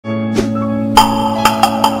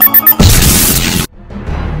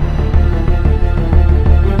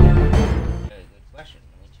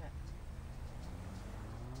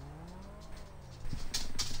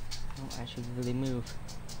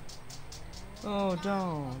Oh,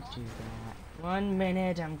 don't do that. 1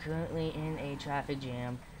 minute, I'm currently in a traffic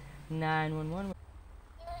jam. 911.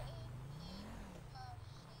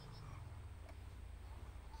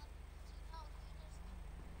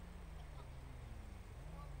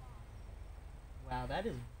 Wow, that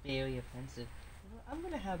is very offensive. You know, I'm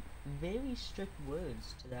gonna have very strict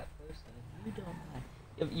words to that person if you don't mind.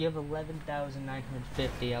 You have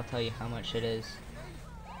 11,950. I'll tell you how much it is.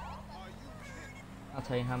 I'll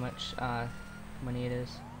tell you how much money it is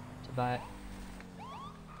to buy it.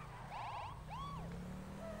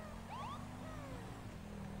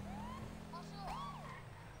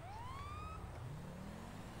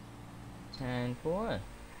 10-4.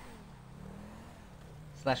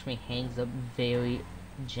 Slash me hangs up very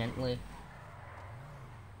gently.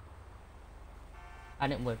 I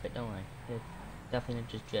didn't whip it, don't worry. It definitely didn't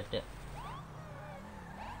just drift it.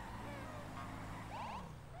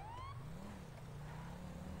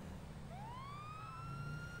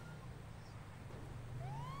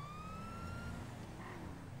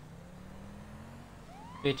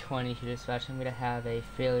 $320 to dispatch. I'm gonna have a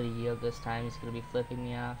failure to yield this time. He's gonna be flipping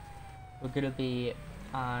me off. We're gonna be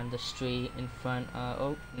on the street in front.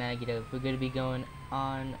 Oh, negative. We're gonna be going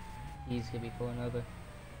on. He's gonna be pulling over.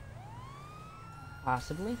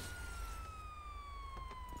 Possibly.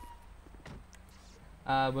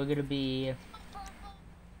 We're gonna be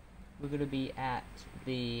at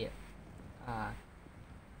the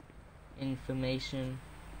information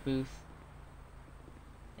booth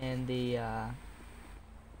and the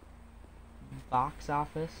box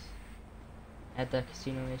office at the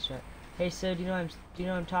casino racetrack. Hey sir, do you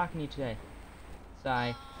know I'm talking to you today?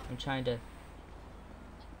 Sorry, I'm trying to.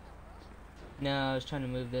 No, I was trying to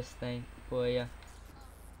move this thing for you,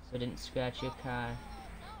 so I didn't scratch your car.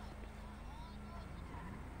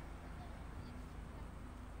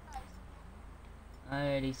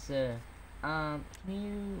 Alrighty, sir. Can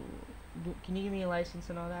you give me a license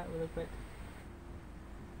and all that really quick?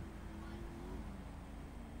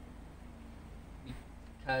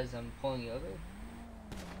 Because I'm pulling you over.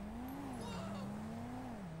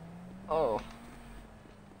 Oh.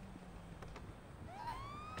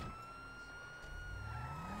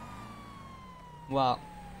 Well,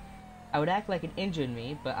 I would act like it injured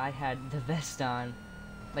me, but I had the vest on.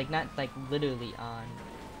 Like, not like literally on.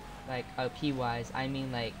 Like, RP-wise. I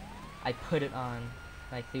mean, like, I put it on,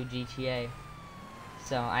 like, through GTA.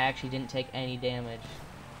 So, I actually didn't take any damage.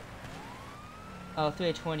 Oh,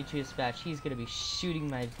 322 dispatch. He's gonna be shooting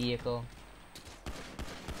my vehicle.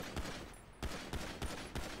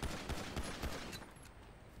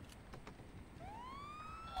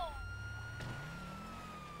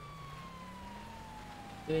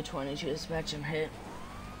 $322 dispatch, I'm hit.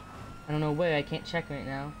 I don't know where, I can't check right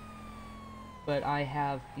now. But I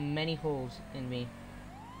have many holes in me.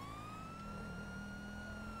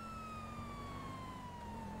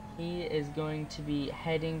 He is going to be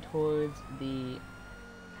heading towards the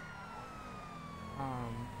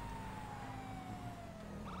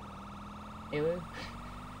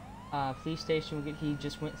police station. He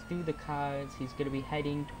just went through the cars. He's gonna be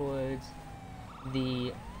heading towards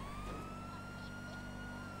the.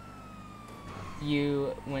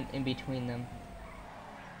 You went in between them.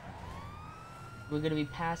 We're gonna be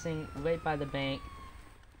passing right by the bank.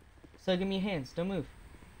 So give me your hands. Don't move.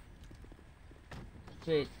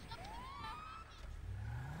 Straight.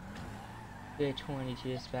 22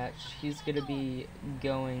 dispatch. He's gonna be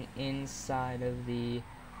going inside of the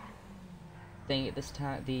thing at this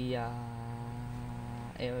time. The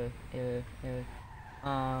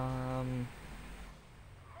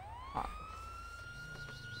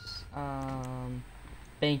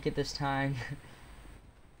bank at this time.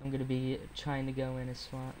 I'm gonna be trying to go in a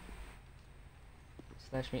SWAT.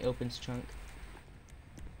 Slash me opens trunk.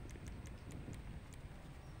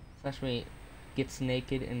 Slash me gets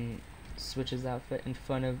naked and switches outfit in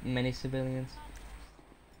front of many civilians.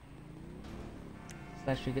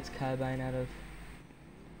 Slash me gets carbine out of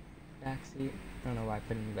backseat. I don't know why I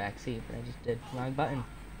put it in the backseat, but I just did. Wrong button.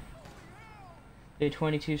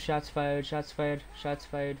 22 shots fired, shots fired, shots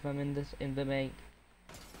fired from in the bank.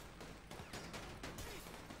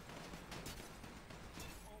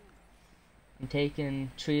 I'm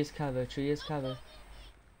taking tree as cover, tree as cover.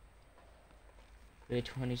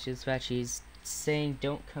 22 dispatch, he's saying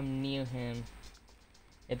don't come near him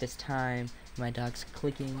at this time. My dog's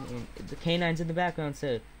clicking and the canine's in the background,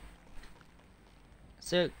 sir.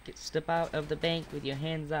 Sir, step out of the bank with your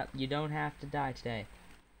hands up. You don't have to die today.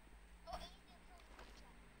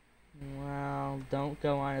 Well, don't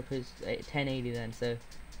go on a 1080 then, sir.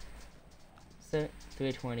 Sir,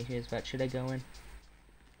 320 here's about. Should I go in?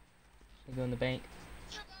 Should I go in the bank?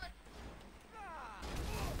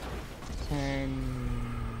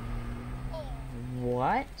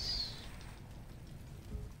 What?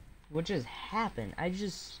 What just happened?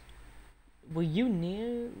 Were you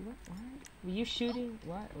near? What? Were you shooting?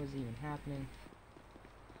 What was even happening?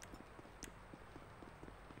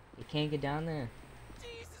 You can't get down there.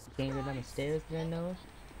 You can't go down the stairs, did I know?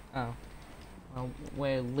 Oh. Well,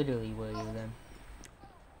 where literally were you then?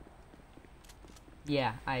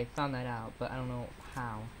 Yeah, I found that out, but I don't know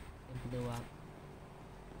how it blew up.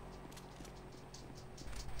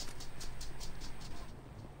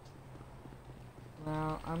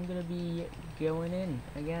 Well, I'm gonna be going in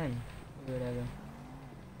again, or whatever.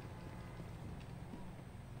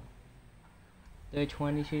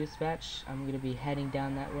 322 dispatch, I'm gonna be heading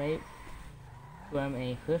down that way from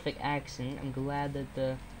a horrific accident. I'm glad that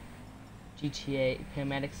the GTA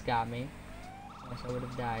paramedics got me, or else I would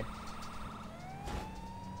have died.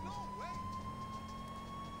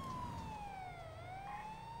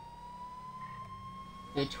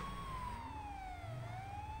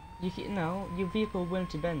 No, your vehicle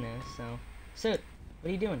wouldn't have been there, so. Sir, what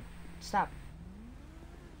are you doing? Stop.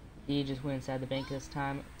 He just went inside the bank this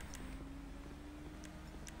time.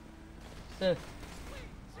 Sir.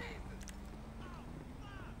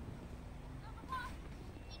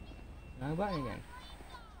 No button again.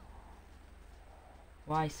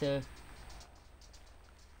 Why, sir?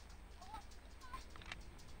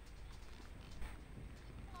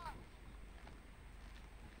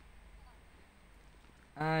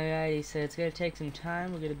 Alrighty, so it's gonna take some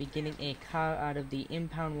time. We're gonna be getting a car out of the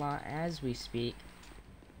impound lot as we speak.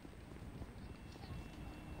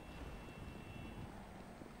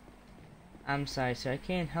 I'm sorry, sir, I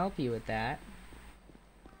can't help you with that.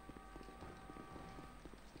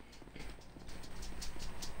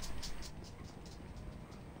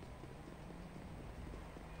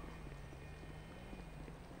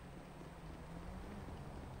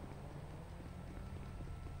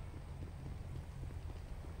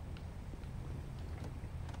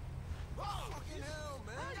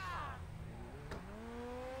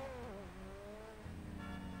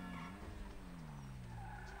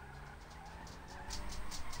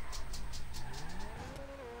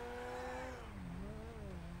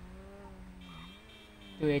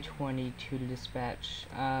 A 22 to dispatch.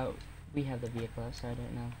 We have the vehicle outside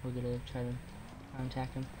right now. We're gonna try to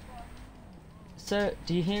contact him. Sir,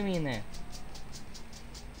 do you hear me in there?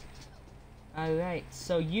 Alright,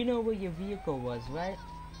 so you know where your vehicle was, right?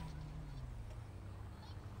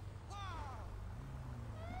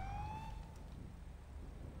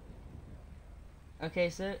 Okay,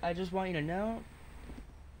 sir, I just want you to know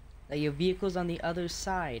that your vehicle's on the other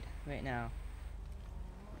side right now.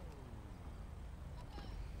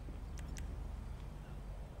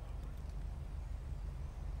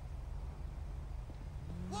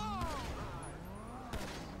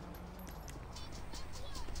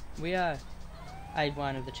 I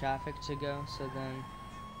wanted the traffic to go, so then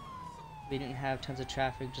we didn't have tons of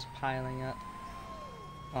traffic just piling up.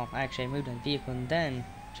 Well, actually I moved my vehicle and then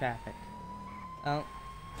traffic. Oh.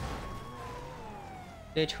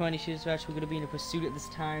 The 22 dispatch, we're going to be in a pursuit at this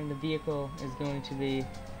time. The vehicle is going to be...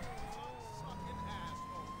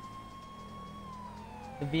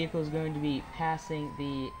 The vehicle is going to be passing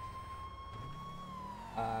the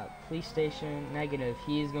police station. Negative.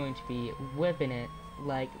 He is going to be whipping it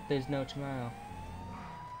like there's no tomorrow.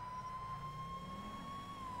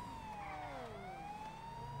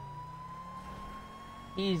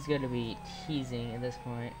 He's gonna be teasing at this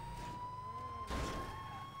point.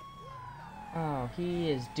 Oh, he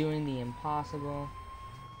is doing the impossible.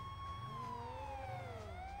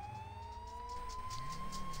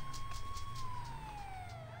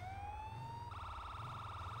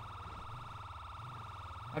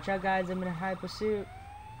 Watch out, guys, I'm in a high pursuit.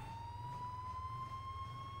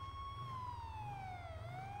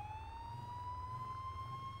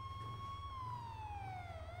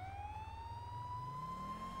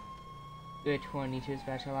 Good 22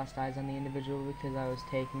 dispatch, I lost eyes on the individual because I was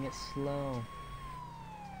taking it slow.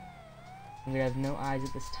 I'm gonna have no eyes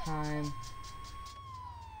at this time.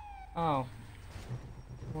 Oh.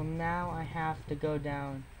 Well, now I have to go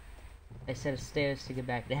down a set of stairs to get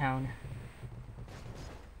back down.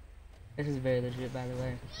 This is very legit, by the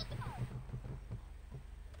way.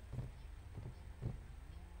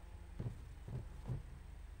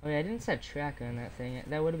 Oh yeah, I didn't set tracker on that thing.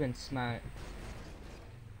 That would have been smart.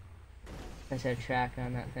 I set a tracker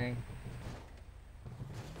on that thing.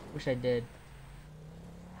 Wish I did.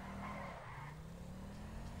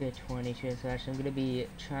 Good 22, so actually I'm gonna be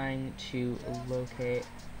trying to locate.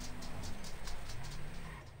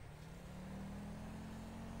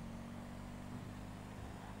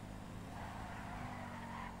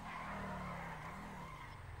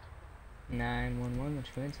 911, which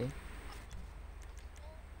fancy.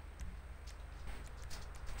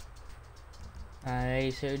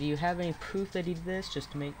 Alright, so do you have any proof that he did this?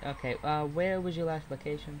 Just to make... Okay, where was your last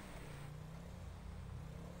location?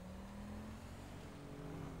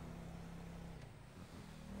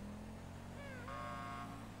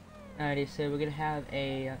 Alrighty, so we're gonna have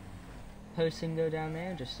a person go down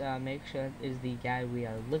there. Just make sure it is the guy we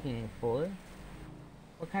are looking for.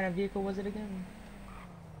 What kind of vehicle was it again?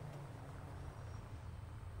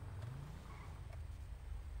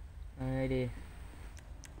 Alrighty.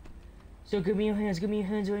 So give me your hands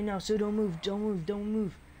right now. So don't move, don't move, don't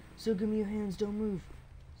move. So give me your hands, don't move.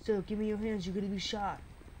 So give me your hands, you're gonna be shot.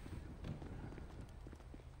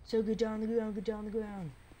 So get down the ground, get down the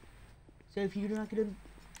ground. So if you're not gonna...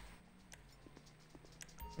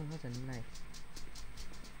 Oh, that's a knife.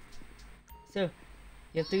 So,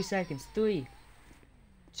 you have 3 seconds. 3,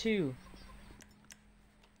 2.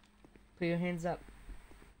 Put your hands up.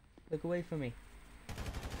 Look away from me.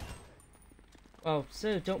 Oh,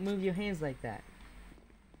 sir, don't move your hands like that.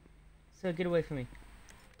 Sir, get away from me.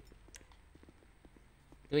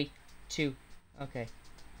 3, 2. Okay.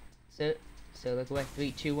 So look away.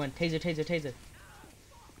 3, 2, 1. Taser, taser, taser.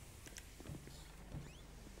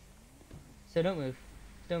 So don't move.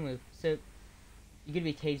 Don't move. So you're gonna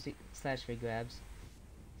be tased slash for grabs.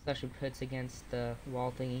 Slash for puts against the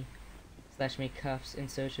wall thingy. Slash make cuffs and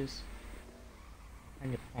searches.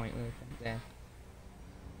 And your point really there.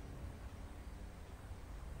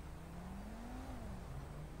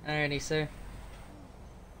 Alrighty, sir.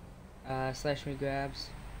 Slash me grabs.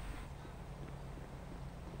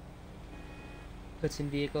 Puts in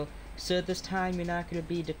vehicle. So this time you're not gonna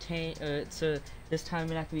be detained. So this time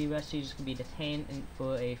you're not gonna be arrested. You're just gonna be detained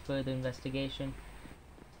for a further investigation.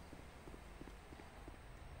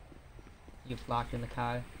 You're locked in the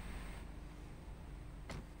car.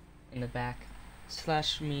 In the back.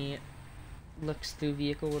 Slash me looks through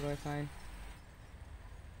vehicle. What do I find?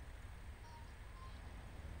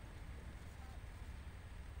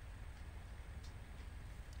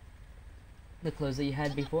 The clothes that you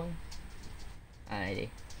had before. Alrighty.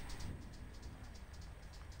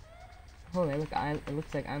 Holy, look! It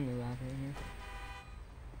looks like I'm the robber here.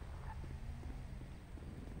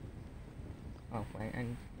 Oh wait, I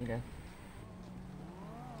need to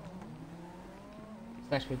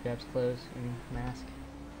slash with grabs clothes and mask.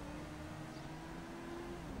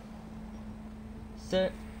 So,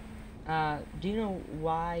 do you know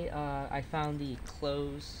why I found the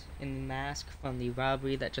clothes and the mask from the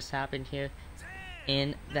robbery that just happened here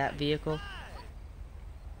in that vehicle?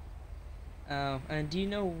 Oh, and do you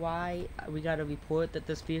know why we got a report that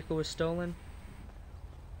this vehicle was stolen?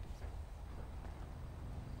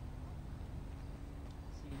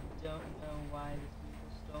 So you don't know why this vehicle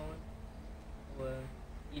was stolen? Or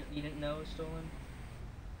you didn't know it was stolen?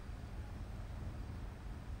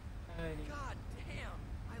 Alrighty. God damn!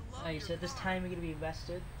 I love Alright, so this time you're gonna be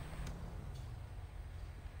arrested.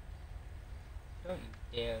 Don't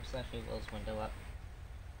you dare slash me Will's window up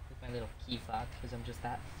with my little key fob, because I'm just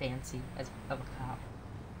that fancy as of a cop.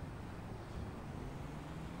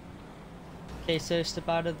 Okay, so step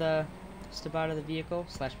out of the vehicle.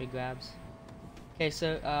 Slash me grabs. Okay,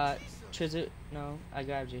 so no, I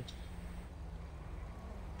grabbed you.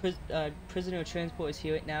 Prisoner transport is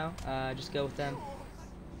here right now. Just go with them.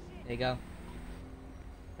 There you go.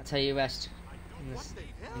 That's how you arrest in this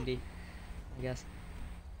Indy, I guess.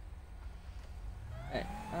 Alright,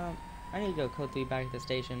 I need to go code 3 back at the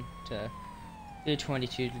station to do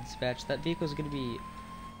 22 to dispatch. That vehicle's gonna be...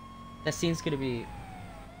 That scene's gonna be...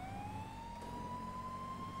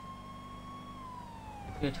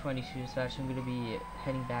 Do 22 dispatch, I'm gonna be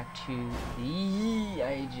heading back to the...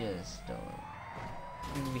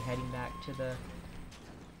 I'm gonna be heading back to the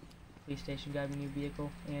police station, grabbing a new vehicle,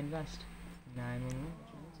 and vest. 911.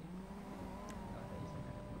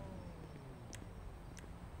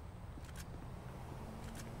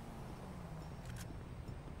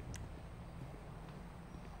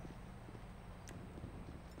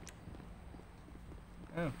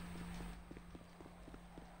 Oh.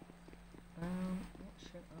 What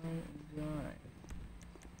should I do?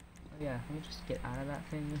 Oh yeah, let me just get out of that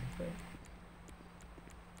thing real quick.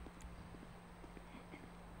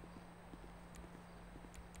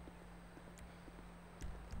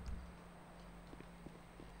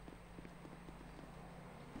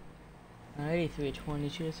 Alrighty,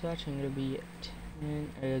 322 dispatch. I'm gonna be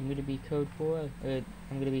 10. I'm gonna be code 4.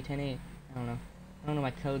 I'm gonna be 10-8. I don't know. I don't know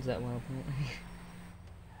my codes that well.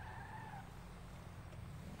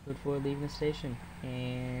 Code 4, leaving the station,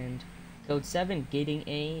 and code 7, getting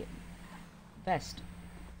a vest.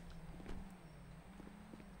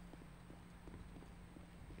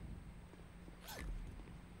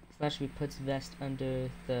 Slash me puts vest under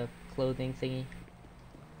the clothing thingy.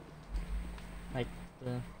 Like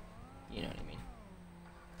the, you know what I mean.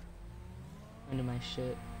 Under my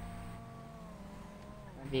shirt.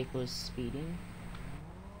 My vehicle is speeding.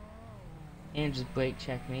 And just brake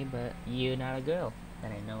check me, but you're not a girl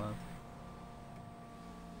that I know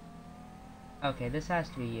of. Okay, this has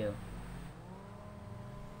to be you.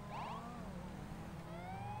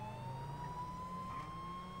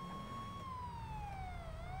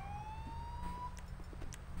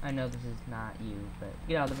 I know this is not you, but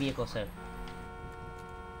get out of the vehicle, sir.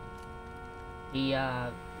 He,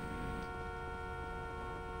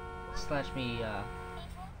 slashed me,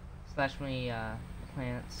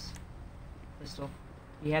 plants, pistol.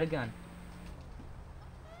 He had a gun.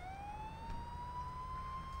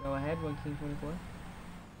 Go ahead, 1 King 24.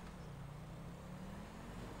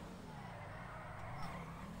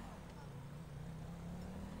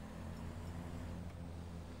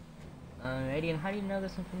 Alrighty, and how do you know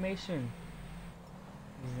this information?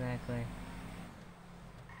 Exactly.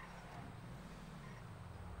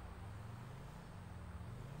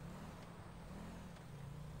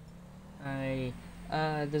 Alrighty.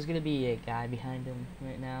 There's gonna be a guy behind him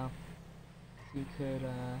right now. You could,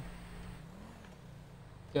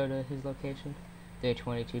 go to his location.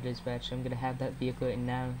 322 dispatch. I'm gonna have that vehicle right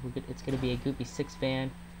now. It's gonna be a Goopy 6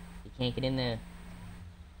 van. You can't get in there.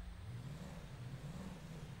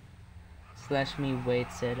 Slash me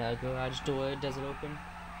waits at garage door. Does it open?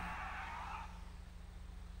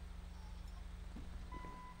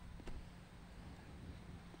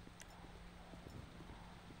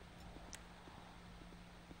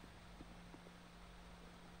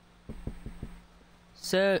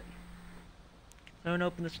 Sir, someone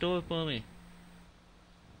open the door for me.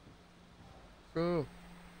 Sir,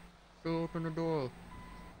 open the door.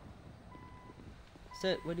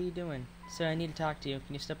 Sir, what are you doing? Sir, I need to talk to you.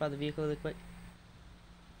 Can you step out of the vehicle really quick?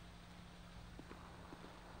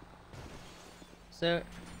 Sir.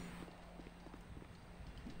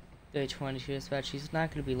 322 dispatch. He's not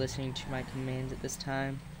going to be listening to my commands at this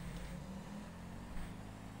time.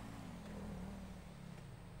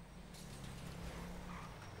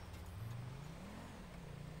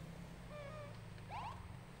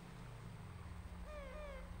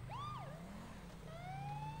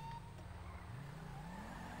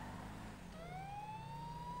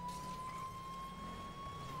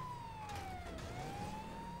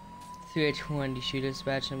 Three 20 shooter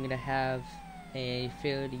dispatch. I'm gonna have a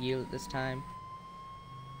failure to yield at this time.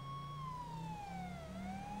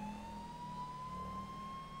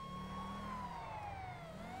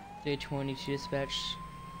 Three 22 dispatch.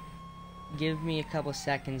 Give me a couple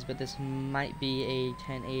seconds, but this might be a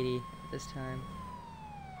 1080 at this time.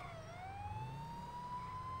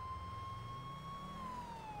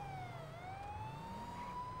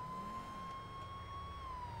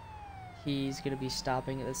 He's gonna be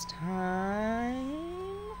stopping at this time.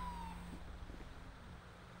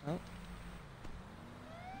 Oh.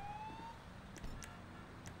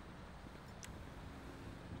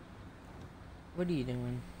 What are you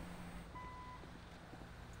doing?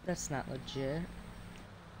 That's not legit.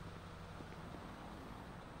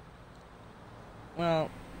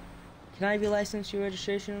 Well, can I have your license, your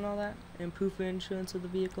registration, and all that, and proof of insurance of the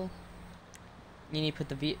vehicle? You need to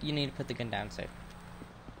put the gun down, sir.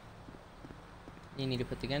 You need to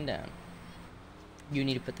put the gun down. You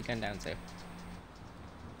need to put the gun down, sir.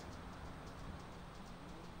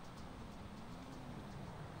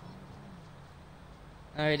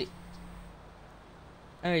 Alrighty.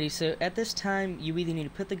 Alrighty, so at this time, you either need to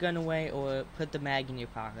put the gun away or put the mag in your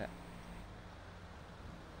pocket.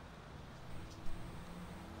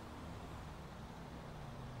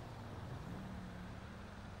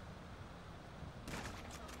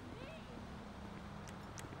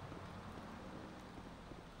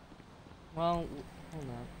 Well, hold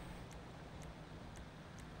on.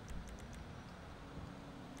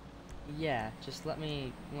 Yeah, just let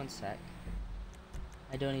me 1 sec.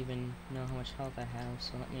 I don't even know how much health I have,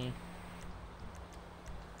 so let me...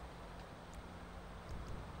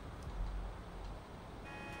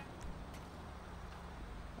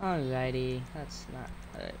 Alrighty, that's not...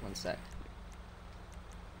 Alright, 1 sec.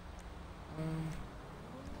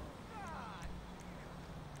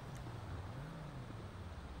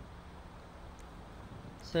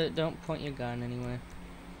 So don't point your gun anywhere.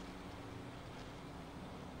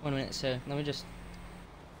 1 minute, sir. Let me just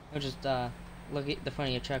look at the front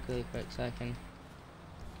of your truck really quick so I can...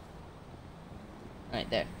 Right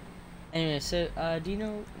there. Anyway, so do you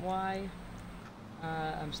know why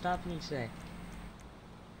I'm stopping you today?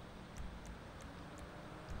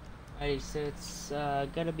 Alright, so it's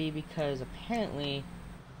gotta be because apparently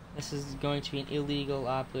This is going to be an illegal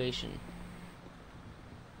operation.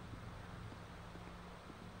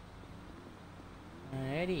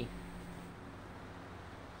 Alrighty.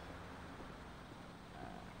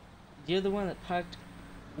 You're the one that parked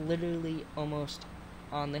literally almost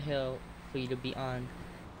on the hill for you to be on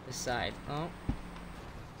the side. Oh.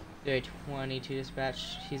 Very 22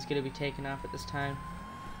 dispatch. He's gonna be taken off at this time.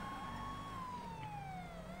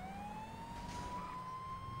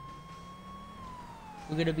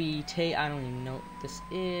 We're gonna be I don't even know what this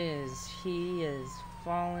is. He is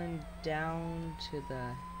fallen down to the...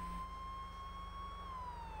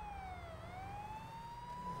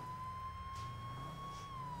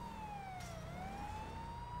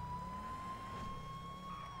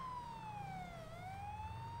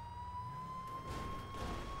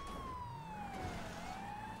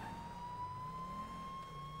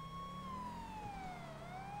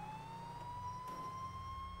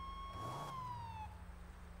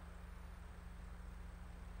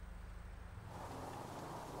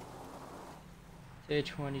 Third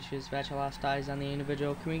 22 dispatch, I lost eyes on the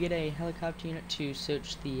individual. Can we get a helicopter unit to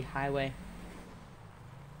search the highway?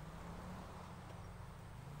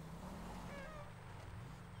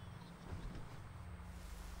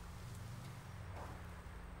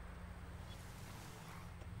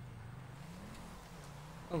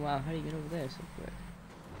 Oh wow, how do you get over there so quick?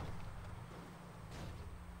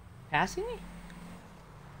 Passing me?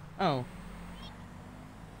 Oh.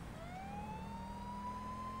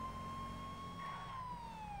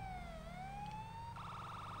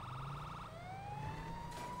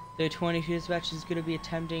 The 22 dispatch is going to be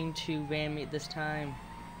attempting to ram me this time.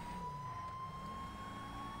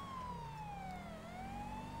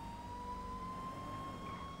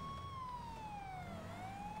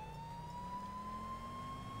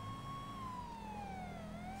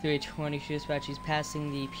 The 22 dispatch is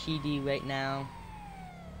passing the PD right now.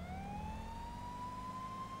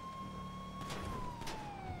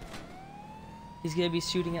 He's going to be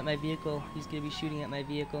shooting at my vehicle. He's going to be shooting at my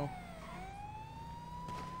vehicle.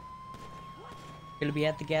 Gonna be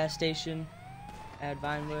at the gas station at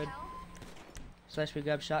Vinewood. / we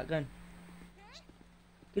grab shotgun.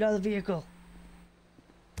 Get out of the vehicle.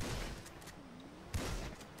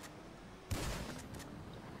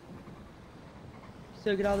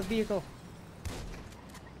 So get out of the vehicle.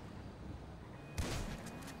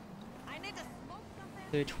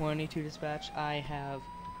 The 22 dispatch. I have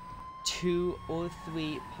 2 or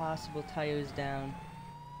 3 possible tires down.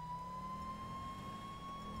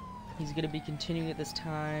 He's going to be continuing at this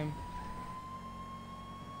time.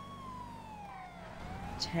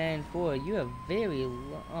 10-4. You have very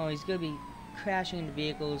low. Oh, he's going to be crashing into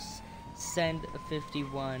vehicles. Send a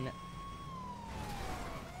 51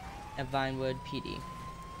 at Vinewood PD.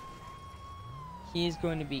 He is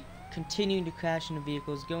going to be continuing to crash into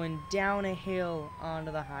vehicles, going down a hill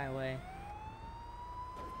onto the highway.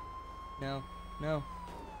 No, no.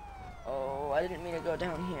 Oh, I didn't mean to go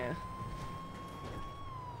down here.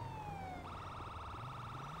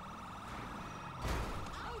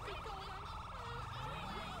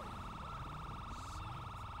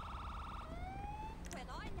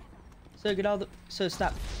 So get all the... So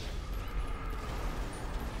stop.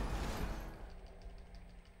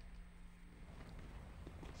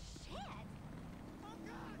 Shit. Oh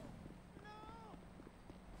God. No.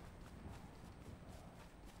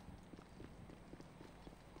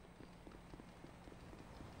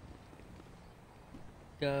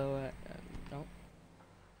 Go, no.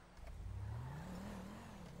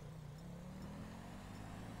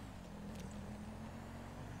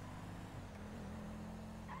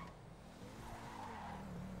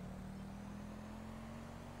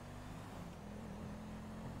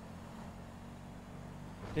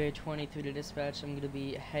 Very 23 to dispatch. I'm going to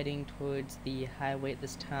be heading towards the highway at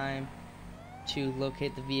this time to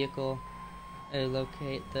locate the vehicle,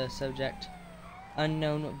 locate the subject.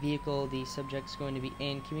 Unknown vehicle the subject's going to be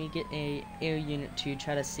in. Can we get a air unit to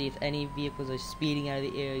try to see if any vehicles are speeding out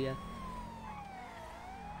of the area?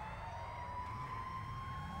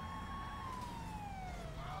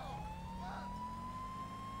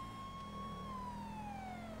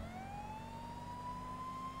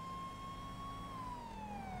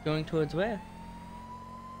 Going towards where?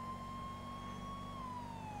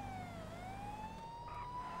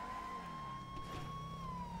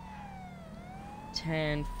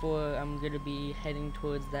 I'm gonna be heading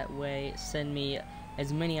towards that way. Send me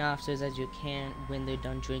as many officers as you can when they're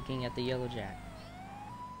done drinking at the Yellow Jack.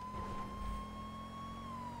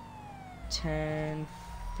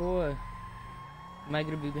 10-4. Am I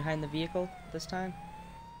gonna be behind the vehicle this time?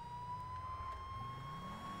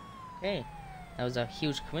 Okay. That was a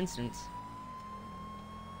huge coincidence.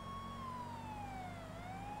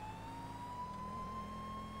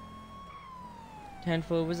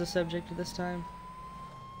 10-4 was the subject of this time.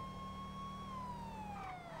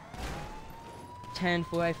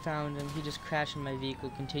 10-4, I found him. He just crashed in my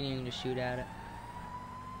vehicle, continuing to shoot at it.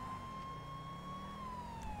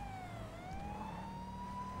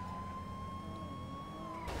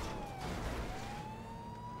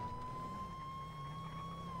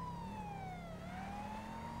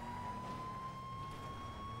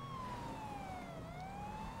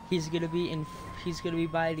 He's gonna be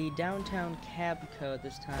by the downtown Cabco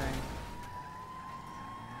this time.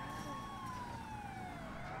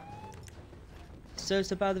 So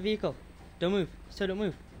step out of the vehicle. Don't move. So don't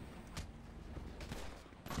move.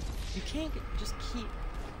 You can't just keep.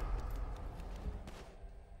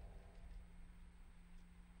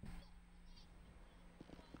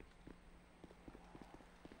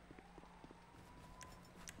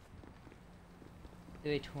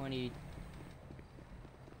 A20.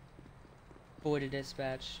 Forward to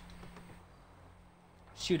dispatch.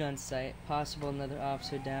 Shoot on sight. Possible another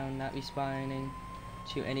officer down, not responding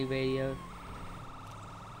to any radio.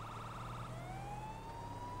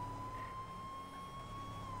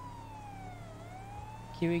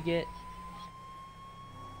 Can we get...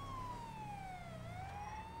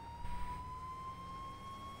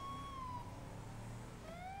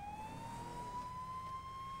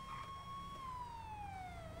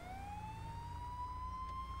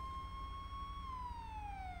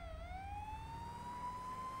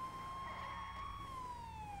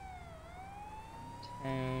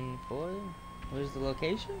 And 4? Where's the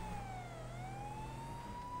location?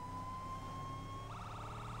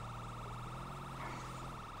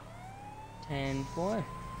 And 4.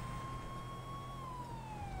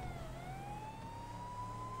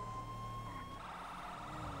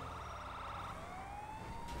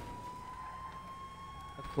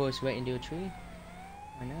 Of course, right into a tree.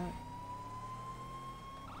 Why not?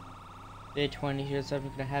 A20 here, so I'm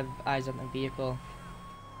gonna have eyes on the vehicle.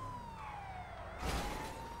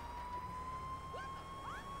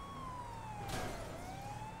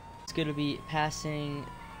 It's gonna be passing.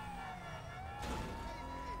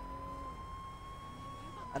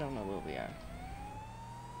 I don't know where we are.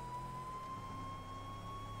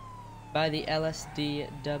 By the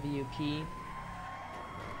LSDWP.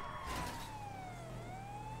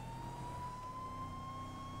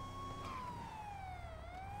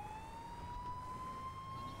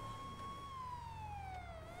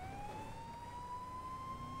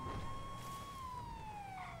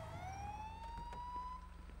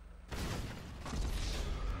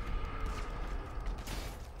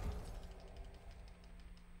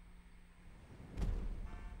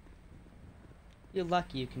 You're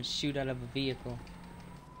lucky you can shoot out of a vehicle.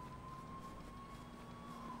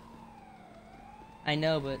 I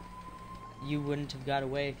know, but you wouldn't have got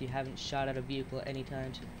away if you haven't shot at a vehicle at any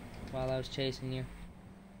time while I was chasing you.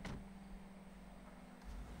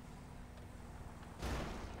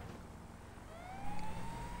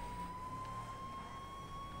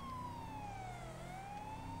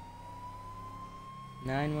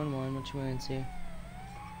 What's your answer?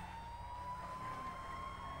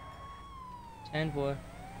 10-4.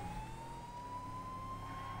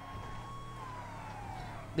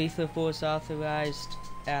 Lethal force authorized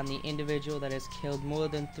on the individual that has killed more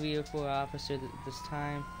than 3 or 4 officers at this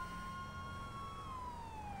time.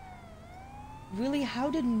 Really, how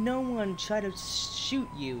did no one try to shoot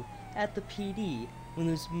you at the PD when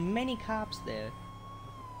there's many cops there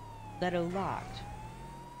that are locked?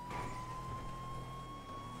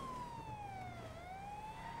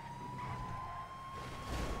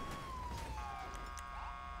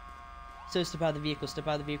 So step out of the vehicle. Step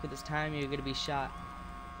out of the vehicle this time, you're gonna be shot.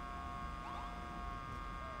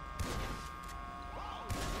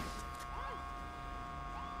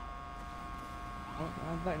 Oh,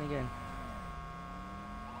 I'm fighting again.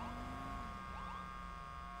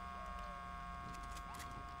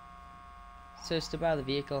 So step out of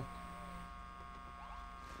the vehicle.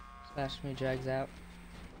 Slash me drags out.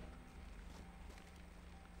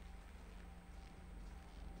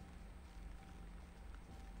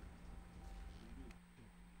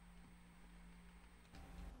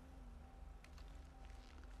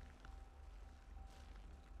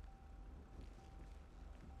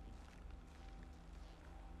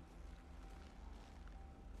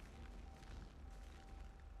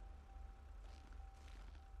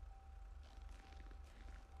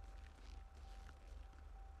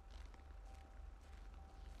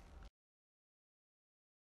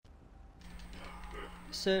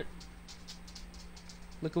 Sir,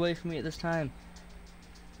 look away from me at this time.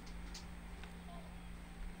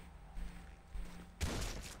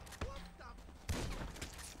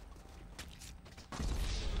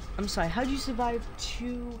 I'm sorry, how'd you survive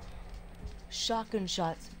 2 shotgun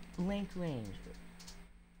shots blank range?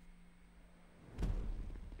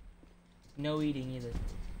 No eating either.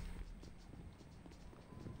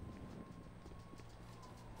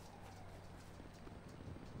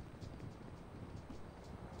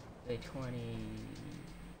 A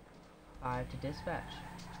 25 to dispatch.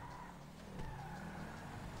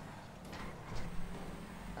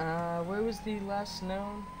 Where was the last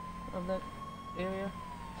known of that area?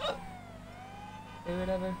 Or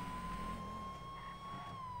whatever.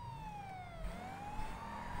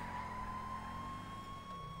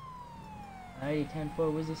 Alrighty,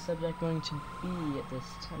 10-4, where's the subject going to be at this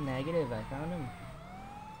time? Negative, I found him.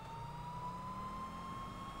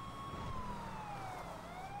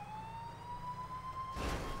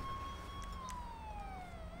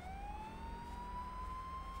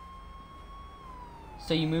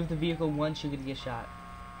 So you move the vehicle once, you're gonna get shot.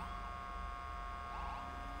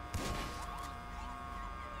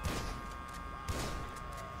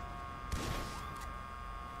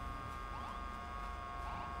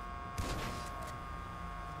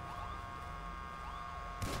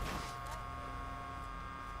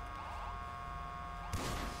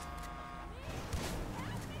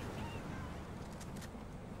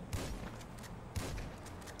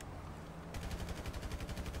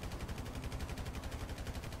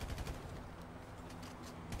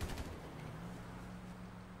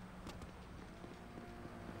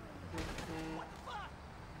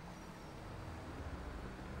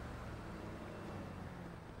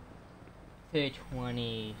 Page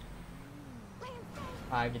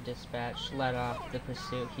 25 to dispatch. Let off the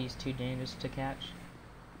pursuit. He's too dangerous to catch.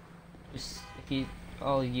 Just if you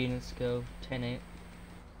all units go 10-8.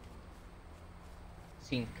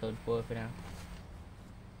 Seeing code 4 for now.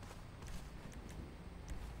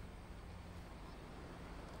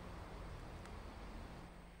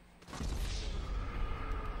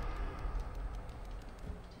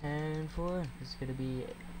 And 4 is gonna be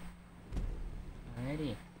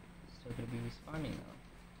alrighty. Still gonna be responding though.